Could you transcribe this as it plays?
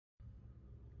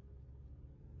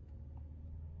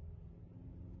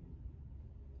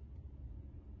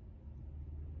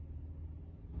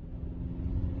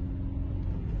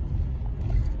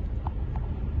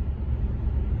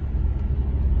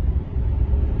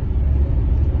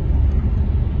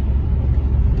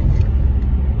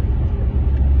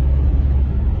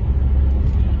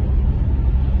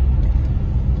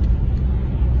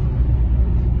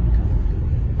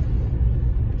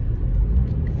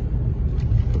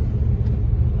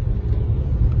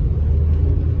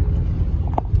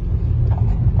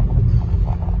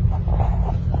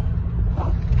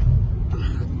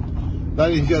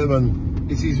Ladies and gentlemen,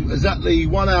 this is exactly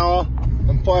 1 hour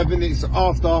and 5 minutes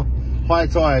after high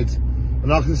tide,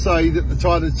 and I can say that the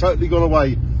tide has totally gone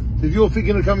away. So if you're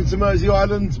thinking of coming to Mersea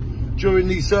Island during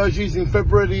these surges in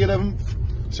February the 11th,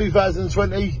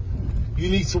 2020, you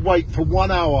need to wait for 1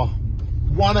 hour.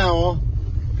 1 hour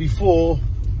before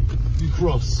you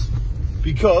cross,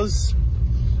 because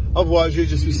otherwise you'll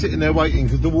just be sitting there waiting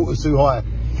because the water's too high.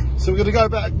 So we're going to go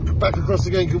back across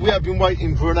again, because we have been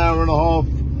waiting for an hour and a half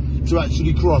to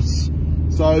actually cross.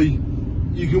 So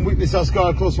you can witness us go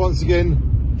across once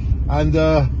again and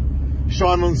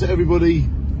shine on to everybody,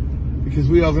 because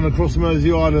we are going to cross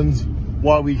Mersea Island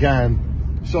while we can.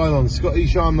 Shine on, Scotty,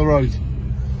 shine the road.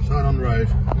 Shine on the road.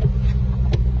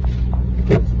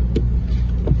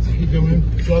 So keep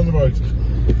going, shine the road.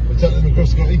 We'll take them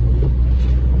across, Scotty.